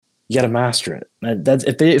You got to master it. That's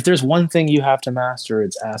if there's one thing you have to master,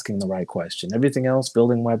 it's asking the right question. Everything else,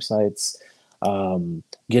 building websites,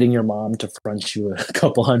 getting your mom to front you a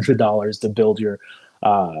couple $100 to build your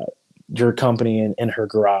company in her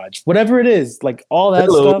garage, whatever it is, like all that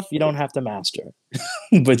Hello. stuff, you don't have to master,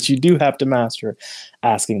 but you do have to master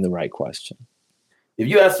asking the right question. If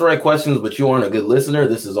you ask the right questions, but you aren't a good listener,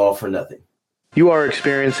 this is all for nothing. You are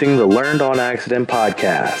experiencing the Learned on Accident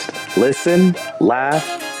podcast. Listen,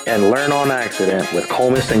 laugh, and learn on accident with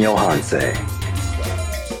Comus and Johanse.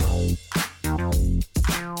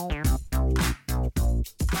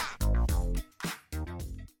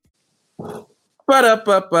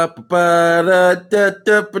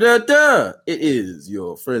 It is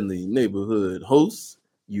your friendly neighborhood host.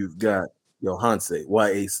 You've got Johanse,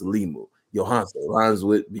 Y.A. Salimu. Johanse rhymes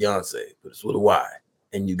with Beyonce, but it's with a Y.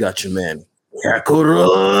 And you got your man,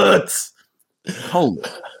 Kakarot, home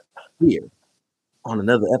here on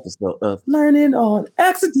another episode of Learning on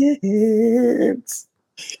Accidents.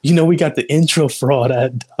 You know, we got the intro for all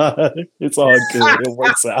that. It's all good. It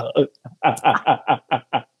works out.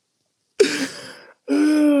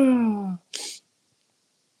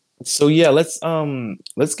 So yeah, let's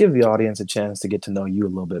give the audience a chance to get to know you a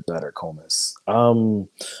little bit better, Comus.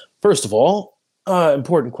 First of all,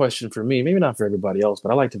 important question for me, maybe not for everybody else,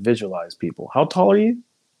 but I like to visualize people. How tall are you?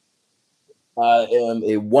 I am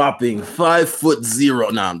a whopping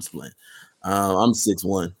 5'0". No, I'm just playing. I'm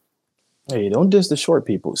 6'1". Hey, don't diss the short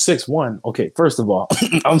people. 6'1". Okay, first of all,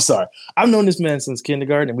 I'm sorry. I've known this man since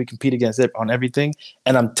kindergarten, and we compete against it on everything.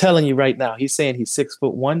 And I'm telling you right now, he's saying he's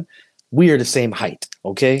 6'1". We are the same height,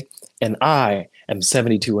 okay? And I am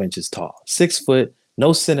 72 inches tall. 6 foot,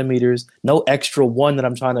 no centimeters, no extra one that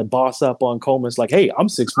I'm trying to boss up on Coleman. Like, hey, I'm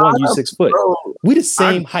 6'1", you 6 foot. Bro, We the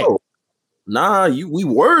same height. Nah, we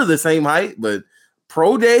were the same height, but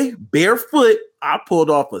pro day, barefoot, I pulled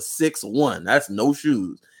off a 6'1". That's no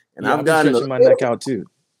shoes. And yeah, I've gotten stretching my neck out too.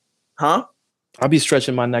 Huh? I'll be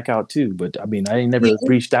stretching my neck out too, but I mean, I ain't never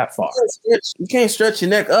reached that far. You can't stretch your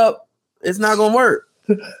neck up. It's not gonna work.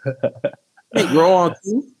 Hey, grow on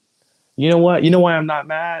too. You know what? You know why I'm not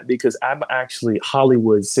mad? Because I'm actually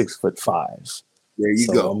Hollywood 6'5". There you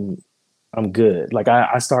go. I'm good. Like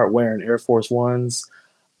I start wearing Air Force Ones.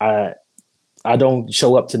 I don't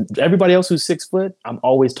show up to everybody else who's 6 foot. I'm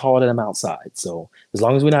always taller than them outside. So as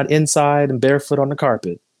long as we're not inside and barefoot on the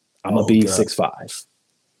carpet, I'm gonna be 6'5".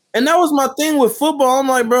 And that was my thing with football. I'm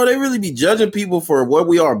like, bro, they really be judging people for what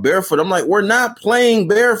we are barefoot. I'm like, we're not playing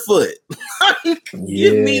barefoot.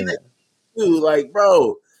 Give me that, dude. Like,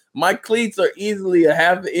 bro, my cleats are easily a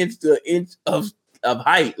half an inch to an inch of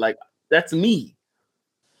height. Like, that's me.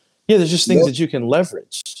 Yeah, there's just things that you can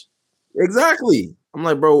leverage. Exactly. I'm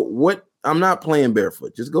like, bro, what? I'm not playing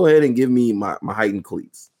barefoot. Just go ahead and give me my height and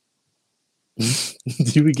cleats.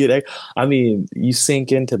 Do we get? I mean, you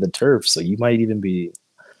sink into the turf, so you might even be.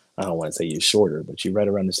 I don't want to say you're shorter, but you're right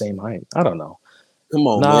around the same height. I don't know. Come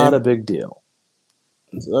on, not man. a big deal.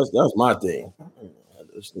 That's my thing.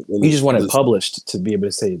 You just want it published to be able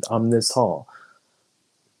to say I'm this tall.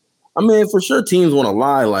 I mean, for sure, teams want to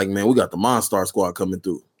lie. Like, man, we got the Monstar squad coming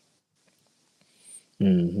through.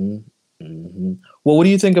 Well, what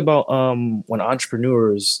do you think about when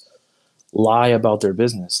entrepreneurs lie about their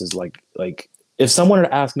businesses? Like if someone were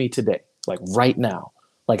to ask me today, like right now,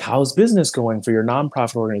 like how's business going for your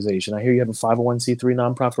nonprofit organization? I hear you have a 501c3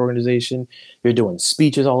 nonprofit organization. You're doing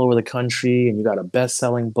speeches all over the country, and you got a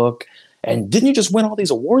best-selling book. And didn't you just win all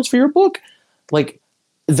these awards for your book? Like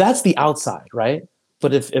that's the outside, right?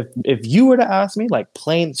 But if you were to ask me, like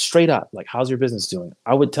plain straight up, like how's your business doing?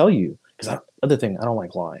 I would tell you because other thing, I don't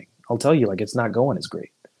like lying. I'll tell you like it's not going as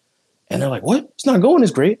great. And they're like, what? It's not going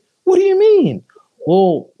as great? What do you mean?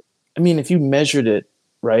 Well, I mean, if you measured it,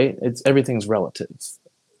 right, everything's relative.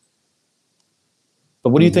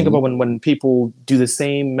 But what do you think about when people do the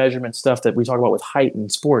same measurement stuff that we talk about with height in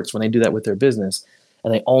sports, when they do that with their business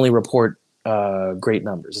and they only report great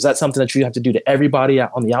numbers? Is that something that you have to do to everybody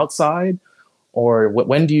on the outside? Or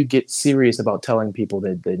when do you get serious about telling people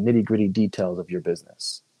the nitty-gritty details of your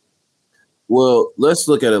business? Well, let's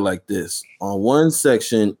look at it like this. On one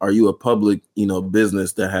section, are you a public,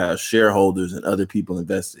 business that has shareholders and other people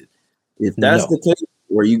invested? If that's the case,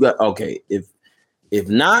 where you got if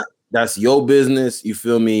not, that's your business. You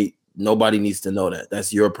feel me? Nobody needs to know that.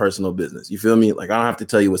 That's your personal business. You feel me? Like I don't have to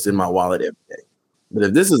tell you what's in my wallet every day. But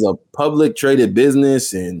if this is a public traded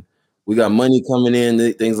business and we got money coming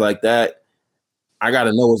in, things like that, I got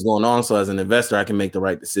to know what's going on. So as an investor, I can make the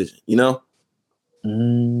right decision,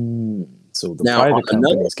 So the private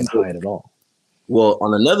companies can hide it all. Well,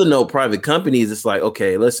 on another note, private companies, it's like,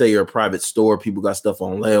 okay, let's say you're a private store. People got stuff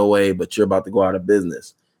on layaway, but you're about to go out of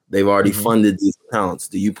business. They've already funded these accounts.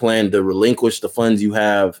 Do you plan to relinquish the funds you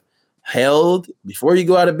have held before you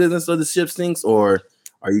go out of business or the ship sinks, or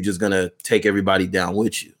are you just going to take everybody down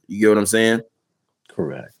with you? You get what I'm saying?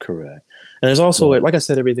 Correct. And there's also, like I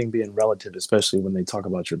said, everything being relative, especially when they talk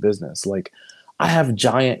about your business. Like, I have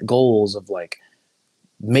giant goals of like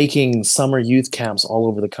making summer youth camps all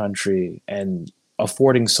over the country and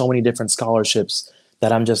affording so many different scholarships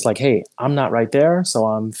that I'm just like, hey, I'm not right there, so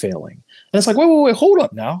I'm failing. And it's like, wait, hold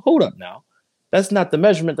up now. That's not the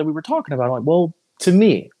measurement that we were talking about. I'm like, well, to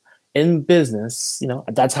me, in business,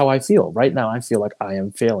 that's how I feel. Right now, I feel like I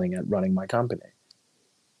am failing at running my company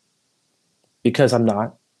because I'm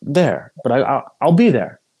not there, but I'll be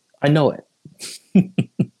there. I know it.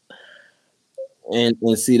 And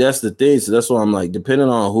see, that's the thing. So that's why I'm like, depending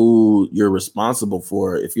on who you're responsible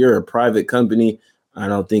for, if you're a private company, I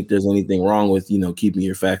don't think there's anything wrong with, keeping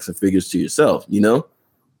your facts and figures to yourself, Yeah,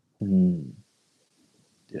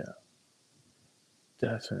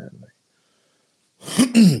 definitely.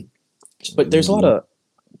 But there's a lot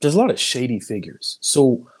of shady figures.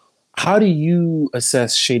 So how do you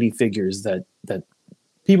assess shady figures that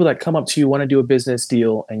people that come up to you want to do a business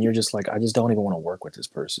deal and you're just like, I just don't even want to work with this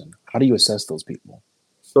person? How do you assess those people?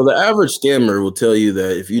 So the average scammer will tell you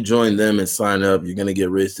that if you join them and sign up, you're going to get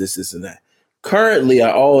rich, this, and that. Currently,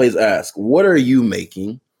 I always ask, what are you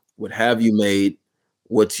making? What have you made?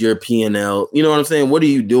 What's your P&L? You know what I'm saying? What are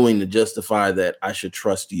you doing to justify that I should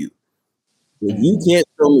trust you? If you can't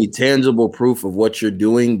show me tangible proof of what you're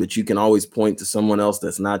doing, but you can always point to someone else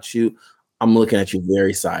that's not you, I'm looking at you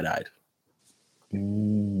very side-eyed.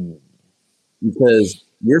 Because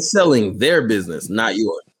you're selling their business, not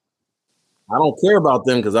yours. I don't care about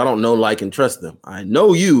them because I don't know, like, and trust them. I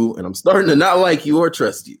know you, and I'm starting to not like you or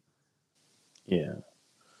trust you. Yeah.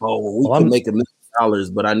 Oh, well, we can make $1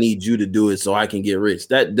 million, but I need you to do it so I can get rich.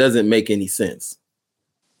 That doesn't make any sense.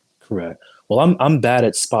 Correct. Well, I'm bad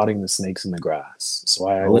at spotting the snakes in the grass, so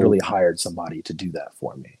I literally hired somebody to do that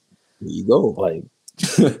for me. There you go. Like,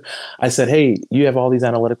 I said, hey, you have all these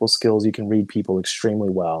analytical skills. You can read people extremely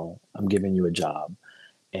well. I'm giving you a job.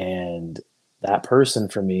 And that person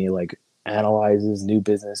for me, like, analyzes new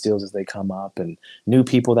business deals as they come up and new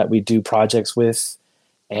people that we do projects with.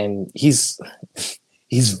 And he's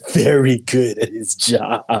very good at his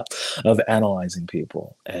job of analyzing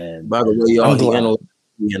people. And by the way, y'all, he analyzed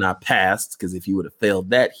me and I passed, because if he would have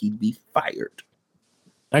failed that, he'd be fired.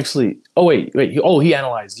 Actually, he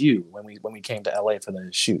analyzed you when we came to LA for the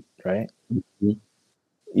shoot, right? Mm-hmm.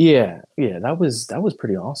 Yeah, that was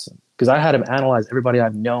pretty awesome, because I had him analyze everybody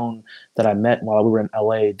I've known that I met while we were in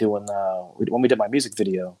LA doing when we did my music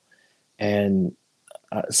video. And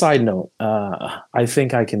side note, I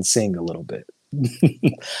think I can sing a little bit,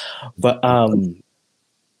 but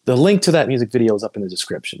the link to that music video is up in the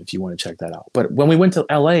description if you want to check that out. But when we went to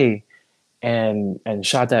LA and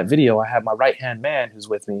shot that video, I had my right-hand man who's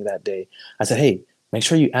with me that day. I said, hey, make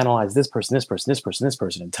sure you analyze this person,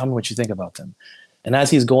 and tell me what you think about them. And as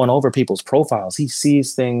he's going over people's profiles, he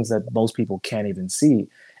sees things that most people can't even see.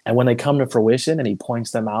 And when they come to fruition and he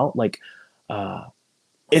points them out, like,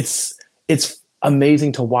 it's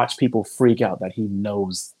amazing to watch people freak out that he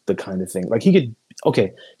knows the kind of thing. Like, he could,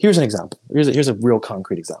 okay, here's an example. Here's a real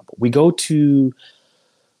concrete example. We go to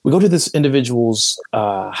this individual's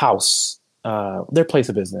house, their place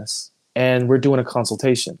of business, and we're doing a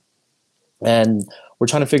consultation. And we're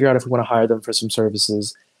trying to figure out if we want to hire them for some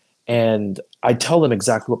services. And I tell them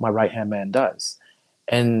exactly what my right-hand man does.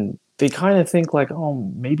 And they kind of think like, oh,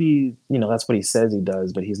 maybe, that's what he says he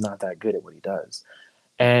does, but he's not that good at what he does.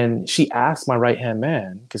 And she asked my right-hand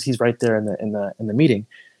man, because he's right there in the meeting.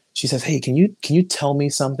 She says, hey, can you tell me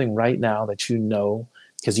something right now that you know,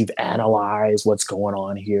 because you've analyzed what's going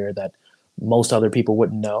on here that most other people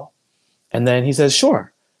wouldn't know? And then he says,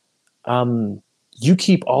 sure. You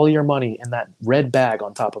keep all your money in that red bag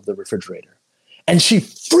on top of the refrigerator. And she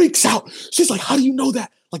freaks out. She's like, how do you know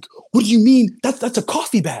that? Like, what do you mean? That's a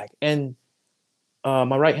coffee bag. And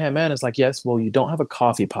my right-hand man is like, yes, well, you don't have a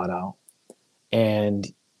coffee pot out. And,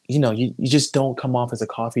 you just don't come off as a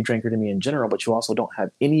coffee drinker to me in general, but you also don't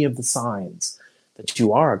have any of the signs that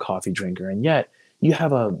you are a coffee drinker. And yet you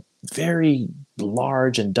have a very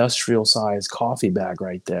large industrial-sized coffee bag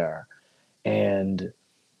right there. And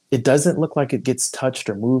it doesn't look like it gets touched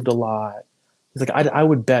or moved a lot. He's like, I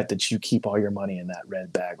would bet that you keep all your money in that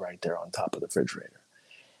red bag right there on top of the refrigerator.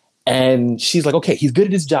 And she's like, okay, he's good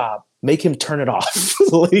at his job. Make him turn it off.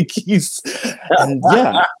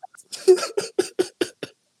 Yeah.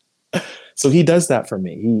 So he does that for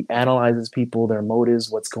me. He analyzes people, their motives,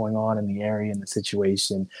 what's going on in the area and the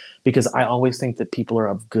situation, because I always think that people are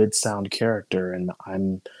of good, sound character, and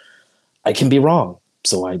I can be wrong.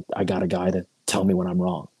 So I got a guy to tell me when I'm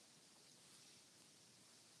wrong.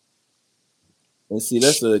 And see,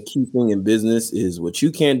 that's a key thing in business is what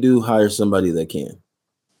you can't do, hire somebody that can.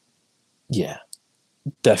 Yeah,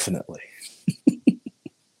 definitely.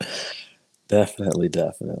 Definitely.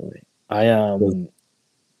 I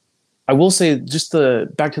will say just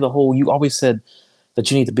back to the whole, you always said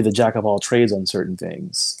that you need to be the jack of all trades on certain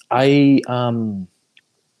things. I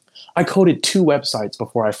coded 2 websites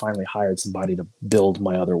before I finally hired somebody to build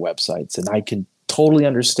my other websites, and I can totally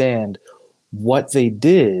understand what they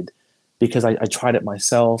did because I tried it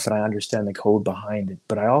myself and I understand the code behind it,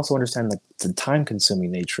 but I also understand the time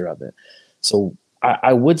consuming nature of it. So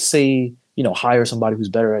I would say, hire somebody who's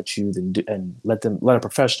better at you and let a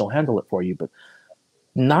professional handle it for you, but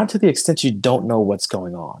not to the extent you don't know what's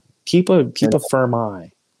going on. Keep a firm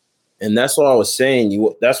eye. And that's what I was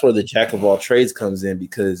saying. That's where the jack of all trades comes in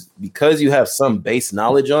because you have some base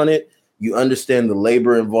knowledge on it, you understand the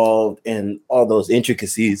labor involved and all those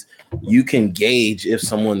intricacies. You can gauge if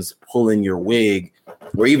someone's pulling your wig,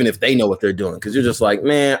 or even if they know what they're doing. Because you're just like,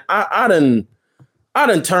 man, I done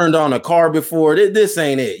turned on a car before. This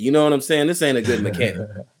ain't it. You know what I'm saying? This ain't a good mechanic.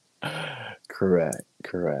 Correct.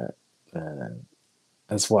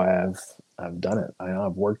 That's why I've done it.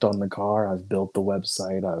 I've worked on the car. I've built the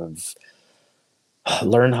website. I've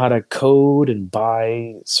learned how to code and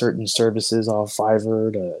buy certain services off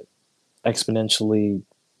Fiverr to exponentially,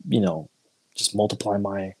 just multiply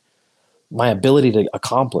my ability to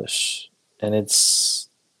accomplish. And it's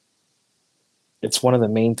one of the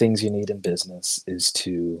main things you need in business is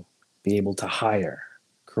to be able to hire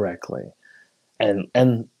correctly. And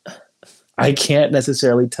I can't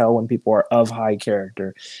necessarily tell when people are of high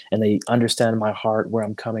character and they understand my heart, where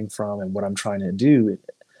I'm coming from and what I'm trying to do,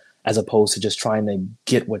 as opposed to just trying to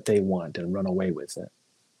get what they want and run away with it.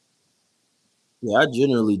 Yeah, I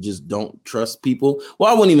generally just don't trust people. Well,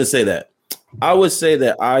 I wouldn't even say that. I would say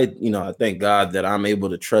that I thank God that I'm able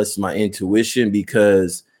to trust my intuition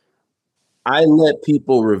because I let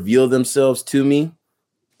people reveal themselves to me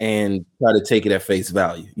and try to take it at face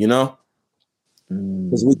value,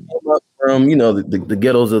 Because we came up from, the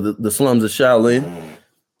ghettos of the slums of Shaolin,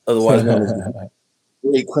 otherwise known as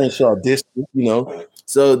Great Crenshaw District,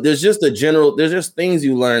 So there's just things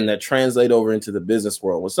you learn that translate over into the business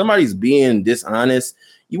world. When somebody's being dishonest,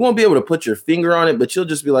 you won't be able to put your finger on it, but you'll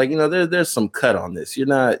just be like, there's some cut on this. You're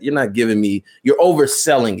not giving me, you're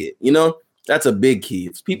overselling it, That's a big key.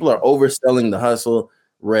 If people are overselling the hustle,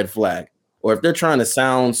 red flag. Or if they're trying to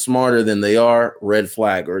sound smarter than they are, red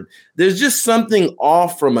flag. Or there's just something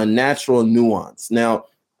off from a natural nuance. Now,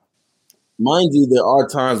 mind you, there are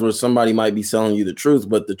times where somebody might be selling you the truth,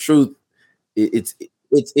 but the truth, it's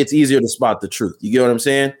easier to spot the truth. You get what I'm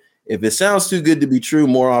saying? If it sounds too good to be true,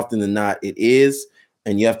 more often than not, it is.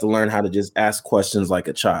 And you have to learn how to just ask questions like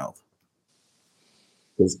a child.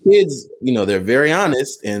 Because kids, they're very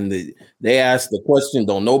honest and they ask the question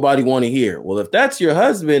don't nobody want to hear. Well, if that's your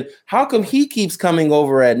husband, how come he keeps coming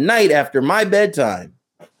over at night after my bedtime?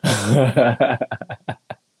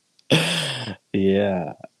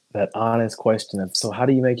 Yeah, that honest question of, so how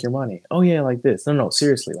do you make your money? Oh yeah, like this. No,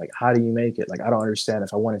 seriously, like how do you make it? Like I don't understand.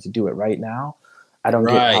 If I wanted to do it right now, I don't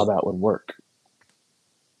get how that would work.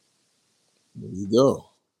 There you go.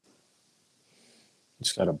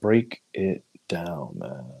 Just gotta break it down,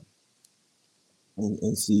 man.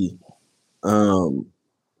 And see. So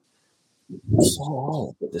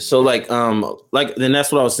then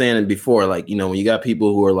that's what I was saying before. Like, when you got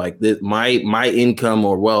people who are like this, my income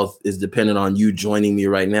or wealth is dependent on you joining me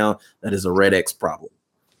right now. That is a red X problem.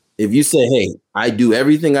 If you say, hey, I do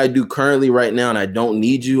everything I do currently right now and I don't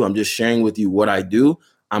need you, I'm just sharing with you what I do,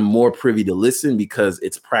 I'm more privy to listen because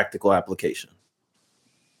it's practical application.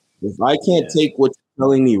 If I can't take what you're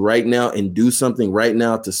telling me right now and do something right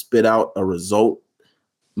now to spit out a result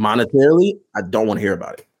monetarily, I don't want to hear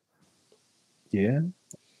about it. Yeah.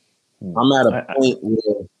 I'm at a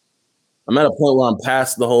point where I'm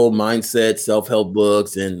past the whole mindset, self-help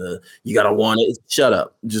books, and you gotta want it. Shut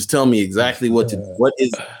up. Just tell me exactly what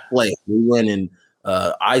is play. We running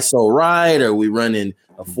ISO right? Are we running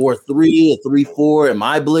a 4-3, a 3-4? Am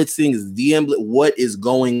I blitzing? Is DM what is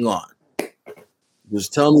going on?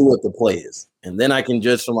 Just tell me what the play is. And then I can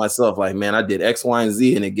judge for myself, like, man, I did X, Y, and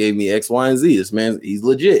Z, and it gave me X, Y, and Z. This man, he's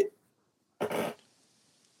legit.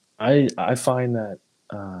 I find that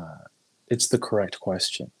it's the correct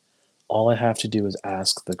question. All I have to do is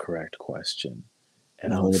ask the correct question,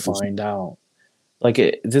 and I'll find out. Like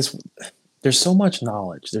there's so much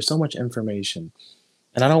knowledge, there's so much information,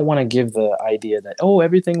 and I don't want to give the idea that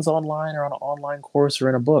everything's online or on an online course or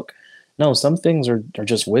in a book. No, some things are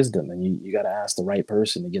just wisdom, and you got to ask the right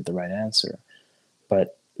person to get the right answer.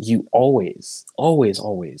 but you always, always,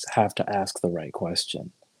 always have to ask the right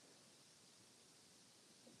question.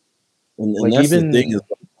 And like that's even, the thing is,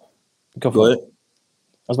 go ahead.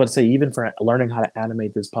 I was about to say, even for learning how to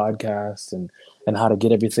animate this podcast and how to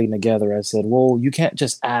get everything together, I said, well, you can't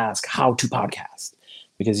just ask how to podcast,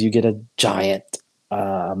 because you get a giant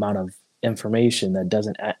amount of information that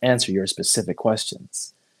doesn't answer your specific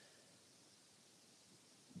questions.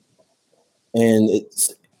 And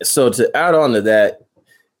so to add on to that,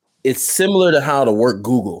 it's similar to how to work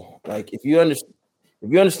Google. Like if you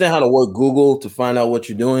understand how to work Google to find out what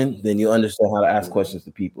you're doing, then you understand how to ask questions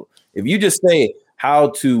to people. If you just say how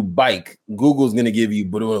to bike, Google's going to give you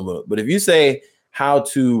blah, blah, blah. But if you say how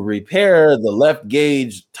to repair the left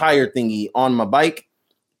gauge tire thingy on my bike,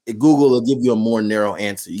 Google will give you a more narrow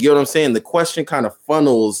answer. You get what I'm saying? The question kind of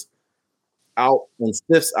funnels out and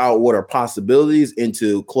sifts out what are possibilities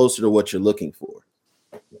into closer to what you're looking for.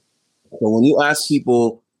 So when you ask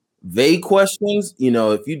people vague questions,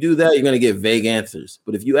 if you do that, you're going to get vague answers.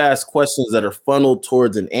 But if you ask questions that are funneled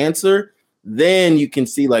towards an answer, then you can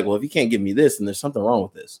see like, well, if you can't give me this, then there's something wrong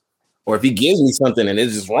with this. Or if he gives me something and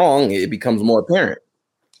it's just wrong, it becomes more apparent.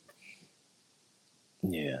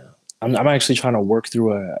 Yeah. I'm actually trying to work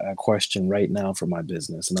through a question right now for my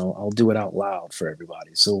business, and I'll do it out loud for everybody.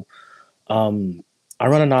 So I run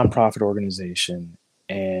a nonprofit organization,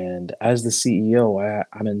 and as the CEO,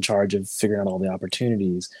 I'm in charge of figuring out all the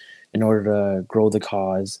opportunities in order to grow the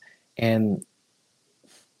cause. And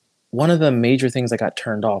one of the major things that got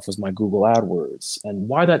turned off was my Google AdWords. And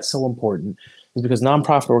why that's so important is because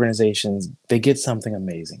nonprofit organizations, they get something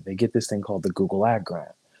amazing. They get this thing called the Google Ad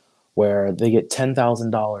Grant, where they get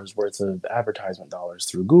 $10,000 worth of advertisement dollars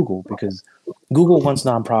through Google, because Google wants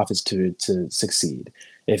nonprofits to succeed.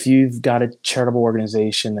 If you've got a charitable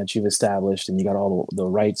organization that you've established and you got all the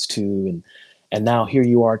rights to, and now here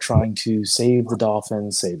you are trying to save the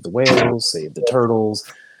dolphins, save the whales, save the turtles,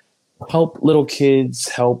 help little kids,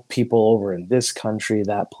 help people over in this country,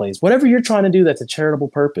 that place, whatever you're trying to do that's a charitable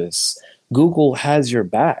purpose, Google has your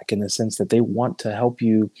back in the sense that they want to help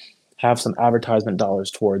you have some advertisement dollars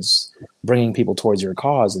towards bringing people towards your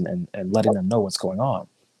cause and letting them know what's going on.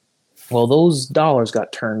 Well, those dollars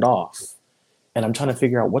got turned off, and I'm trying to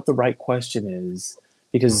figure out what the right question is,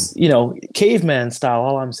 because, caveman style,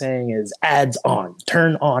 all I'm saying is ads on,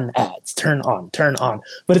 turn on ads, turn on.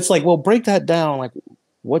 But it's like, well, break that down. Like,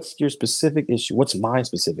 what's your specific issue? What's my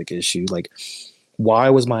specific issue? Like, why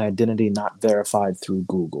was my identity not verified through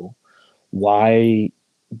Google? Why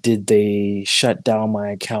did they shut down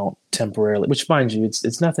my account temporarily? Which, mind you,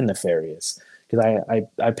 it's nothing nefarious, because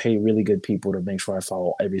I pay really good people to make sure I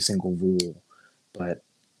follow every single rule. But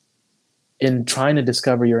in trying to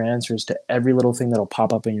discover your answers to every little thing that'll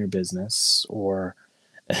pop up in your business or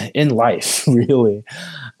in life, really,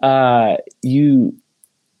 you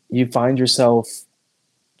find yourself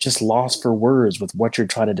just lost for words with what you're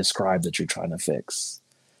trying to describe that you're trying to fix.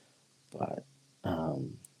 But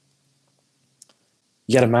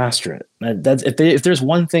you got to master it. That's if there's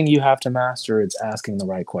one thing you have to master, it's asking the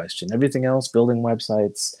right question. Everything else, building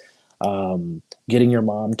websites, getting your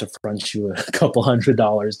mom to front you a couple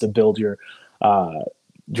 $100 to build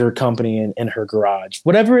your company in her garage,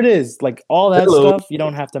 whatever it is, like all that stuff, you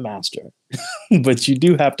don't have to master, but you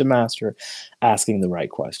do have to master asking the right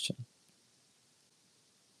question.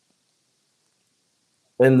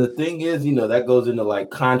 And the thing is, that goes into like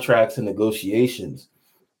contracts and negotiations.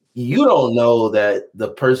 You don't know that the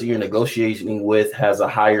person you're negotiating with has a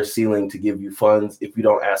higher ceiling to give you funds if you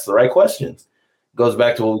don't ask the right questions. It goes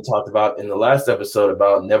back to what we talked about in the last episode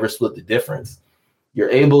about never split the difference. You're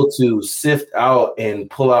able to sift out and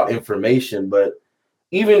pull out information, but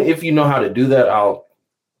even if you know how to do that, I'll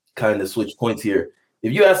kind of switch points here.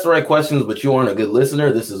 If you ask the right questions, but you aren't a good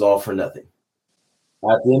listener, this is all for nothing.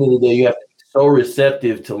 At the end of the day, you have to be so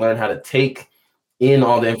receptive to learn how to take in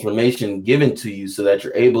all the information given to you so that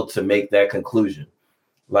you're able to make that conclusion.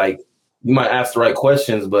 Like, you might ask the right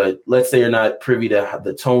questions, but let's say you're not privy to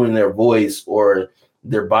the tone in their voice or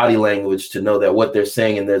their body language to know that what they're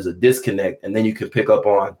saying and there's a disconnect. And then you can pick up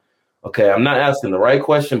on, okay, I'm not asking the right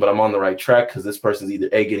question, but I'm on the right track because this person's either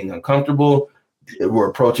getting uncomfortable,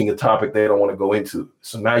 we're approaching a topic they don't want to go into.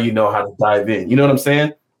 So now you know how to dive in. You know what I'm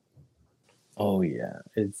saying? Oh yeah,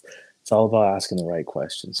 it's all about asking the right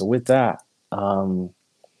question. So with that, how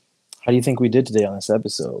do you think we did today on this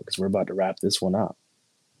episode? Because we're about to wrap this one up.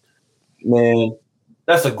 Man,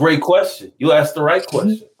 that's a great question. You asked the right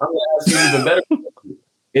question. I'm going to ask you even better.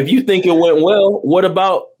 If you think it went well, what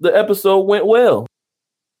about the episode went well?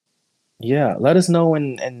 Yeah, let us know.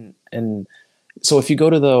 And so if you go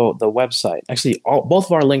to the website, actually, both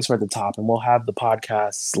of our links are at the top, and we'll have the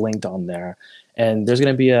podcasts linked on there. And there's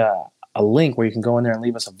going to be a link where you can go in there and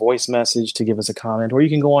leave us a voice message to give us a comment, or you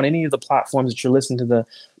can go on any of the platforms that you're listening to the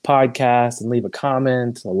podcast and leave a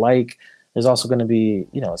comment, a like. There's also going to be,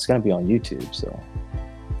 it's going to be on YouTube. So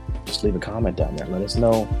just leave a comment down there. Let us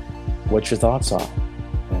know what your thoughts are.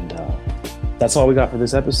 And that's all we got for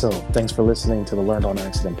this episode. Thanks for listening to the Learned on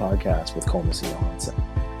Accident podcast with Cole Messina Hansen.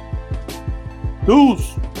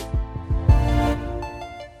 Deuce.